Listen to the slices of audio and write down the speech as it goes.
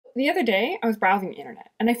The other day, I was browsing the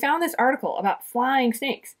internet and I found this article about flying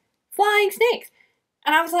snakes. Flying snakes!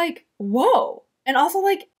 And I was like, whoa! And also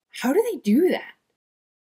like, how do they do that?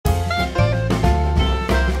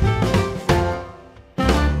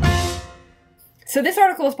 So this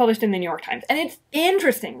article was published in the New York Times, and it's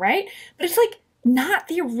interesting, right? But it's like not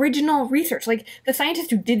the original research. Like the scientists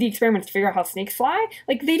who did the experiments to figure out how snakes fly,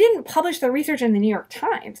 like they didn't publish their research in the New York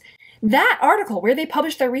Times. That article where they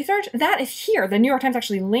published their research, that is here. The New York Times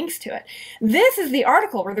actually links to it. This is the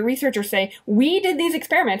article where the researchers say, we did these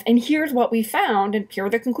experiments and here's what we found and here are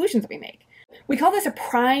the conclusions that we make. We call this a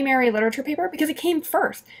primary literature paper because it came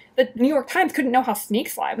first. The New York Times couldn't know how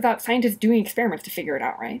snakes fly without scientists doing experiments to figure it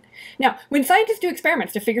out, right? Now, when scientists do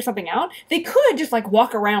experiments to figure something out, they could just like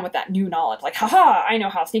walk around with that new knowledge, like, haha, I know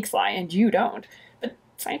how snakes fly and you don't. But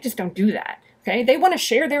scientists don't do that. Okay, they want to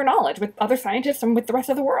share their knowledge with other scientists and with the rest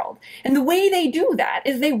of the world. And the way they do that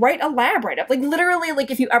is they write a lab write-up. Like literally,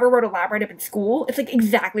 like if you ever wrote a lab write-up in school, it's like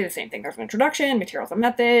exactly the same thing. There's an introduction, materials and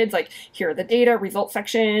methods, like here are the data, results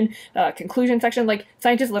section, conclusion section, like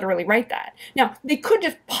scientists literally write that. Now, they could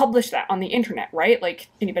just publish that on the internet, right? Like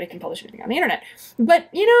anybody can publish anything on the internet. But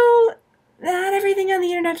you know, not everything on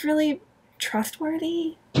the internet's really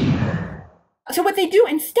trustworthy. So what they do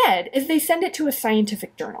instead is they send it to a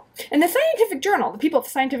scientific journal. And the scientific journal, the people at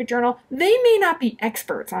the scientific journal, they may not be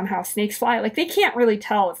experts on how snakes fly. Like they can't really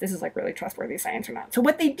tell if this is like really trustworthy science or not. So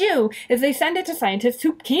what they do is they send it to scientists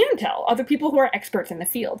who can tell, other people who are experts in the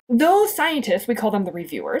field. Those scientists, we call them the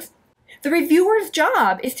reviewers. The reviewer's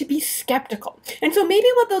job is to be skeptical. And so maybe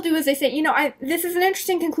what they'll do is they say, you know, this is an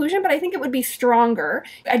interesting conclusion, but I think it would be stronger.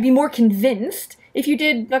 I'd be more convinced if you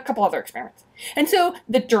did a couple other experiments. And so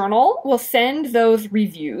the journal will send those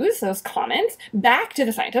reviews, those comments, back to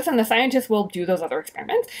the scientists, and the scientists will do those other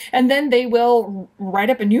experiments, and then they will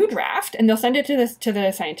write up a new draft, and they'll send it to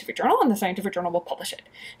the scientific journal, and the scientific journal will publish it.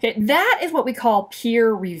 Okay, that is what we call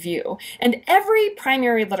peer review. And every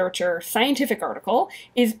primary literature scientific article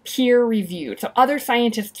is peer reviewed. So other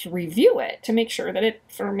scientists review it to make sure that it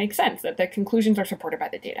sort of makes sense, that the conclusions are supported by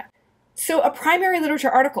the data. So a primary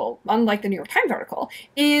literature article, unlike the New York Times article,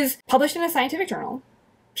 is published in a scientific journal,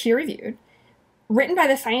 peer-reviewed, written by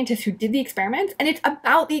the scientists who did the experiments, and it's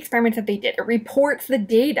about the experiments that they did. It reports the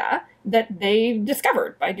data that they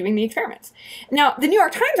discovered by doing the experiments. Now, the New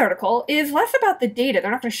York Times article is less about the data.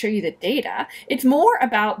 They're not going to show you the data. It's more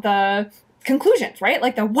about the conclusions, right?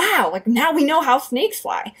 Like the, wow, like now we know how snakes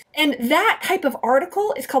fly. And that type of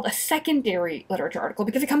article is called a secondary literature article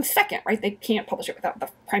because it comes second, right? They can't publish it without the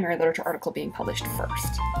primary literature article being published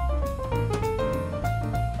first.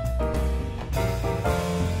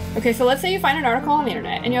 Okay, so let's say you find an article on the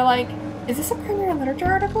internet and you're like, is this a primary literature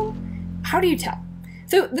article? How do you tell?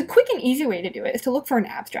 So the quick and easy way to do it is to look for an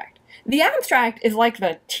abstract. The abstract is like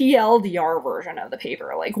the TLDR version of the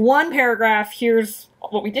paper, like one paragraph, here's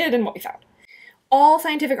what we did and what we found. All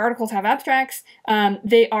scientific articles have abstracts.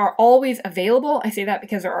 They are always available. I say that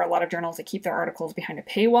because there are a lot of journals that keep their articles behind a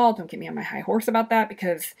paywall. Don't get me on my high horse about that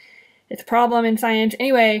because it's a problem in science.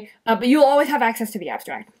 Anyway, but you'll always have access to the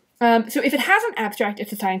abstract. So if it has an abstract,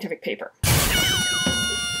 it's a scientific paper.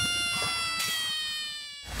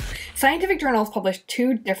 Scientific journals publish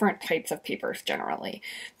two different types of papers generally.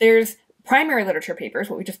 There's primary literature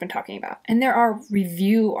papers, what we've just been talking about, and there are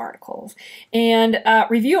review articles. And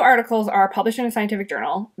review articles are published in a scientific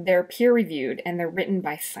journal, they're peer-reviewed, and they're written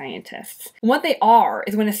by scientists. And what they are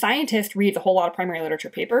is when a scientist reads a whole lot of primary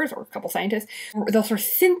literature papers, or a couple scientists, they'll sort of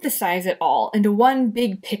synthesize it all into one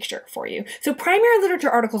big picture for you. So primary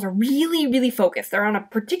literature articles are really, really focused. They're on a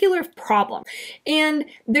particular problem, and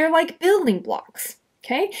they're like building blocks.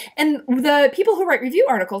 Okay, and the people who write review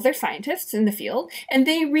articles, they're scientists in the field, and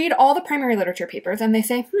they read all the primary literature papers and they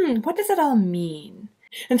say, what does it all mean?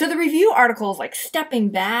 And so the review article is like stepping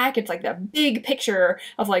back. It's like the big picture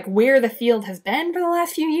of like where the field has been for the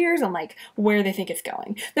last few years and like where they think it's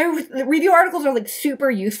going. The review articles are like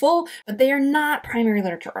super useful, but they are not primary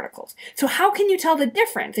literature articles. So how can you tell the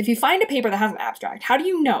difference? If you find a paper that has an abstract, how do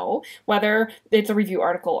you know whether it's a review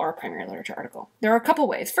article or a primary literature article? There are a couple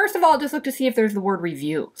ways. First of all, just look to see if there's the word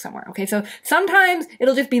review somewhere. Okay, so sometimes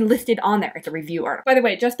it'll just be listed on there. It's a review article. By the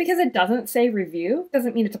way, just because it doesn't say review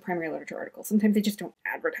doesn't mean it's a primary literature article. Sometimes they just don't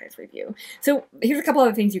advertise review. So here's a couple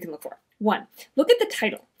other things you can look for. One, look at the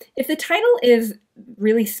title. If the title is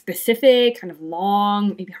really specific, kind of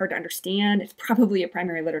long, maybe hard to understand, it's probably a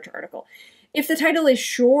primary literature article. If the title is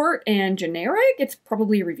short and generic, it's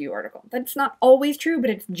probably a review article. That's not always true, but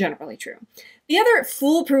it's generally true. The other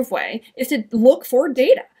foolproof way is to look for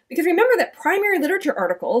data. Because remember that primary literature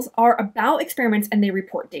articles are about experiments and they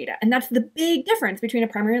report data. And that's the big difference between a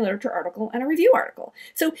primary literature article and a review article.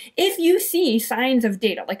 So if you see signs of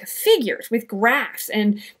data, like figures with graphs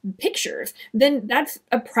and pictures, then that's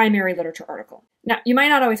a primary literature article. Now, you might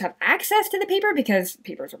not always have access to the paper because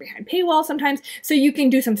papers are behind paywall sometimes, so you can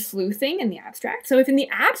do some sleuthing in the abstract. So if in the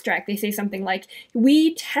abstract they say something like,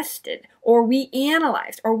 we tested, or we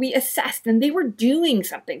analyzed, or we assessed, then they were doing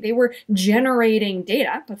something. They were generating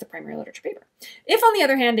data. That's a primary literature paper. If, on the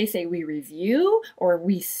other hand, they say we review, or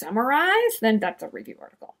we summarize, then that's a review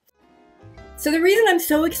article. So the reason I'm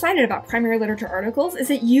so excited about primary literature articles is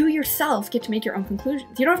that you yourself get to make your own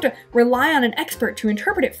conclusions. You don't have to rely on an expert to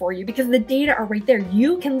interpret it for you because the data are right there.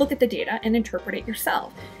 You can look at the data and interpret it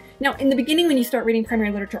yourself. Now, in the beginning, when you start reading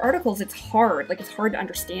primary literature articles, it's hard. Like, it's hard to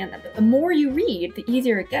understand them. But the more you read, the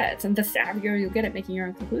easier it gets, and the savvier you'll get at making your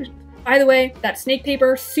own conclusions. By the way, that snake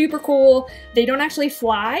paper, super cool. They don't actually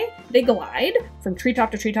fly, they glide from treetop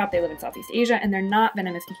to treetop. They live in Southeast Asia, and they're not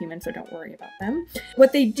venomous to humans, so don't worry about them.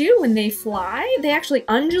 What they do when they fly, they actually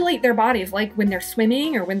undulate their bodies, like when they're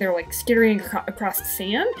swimming or when they're like skittering across the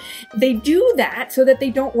sand. They do that so that they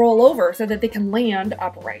don't roll over, so that they can land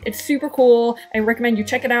upright. It's super cool. I recommend you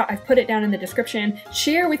check it out. I've put it down in the description.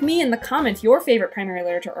 Share with me in the comments your favorite primary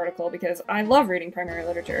literature article because I love reading primary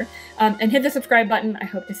literature. And hit the subscribe button. I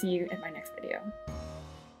hope to see you in my next video.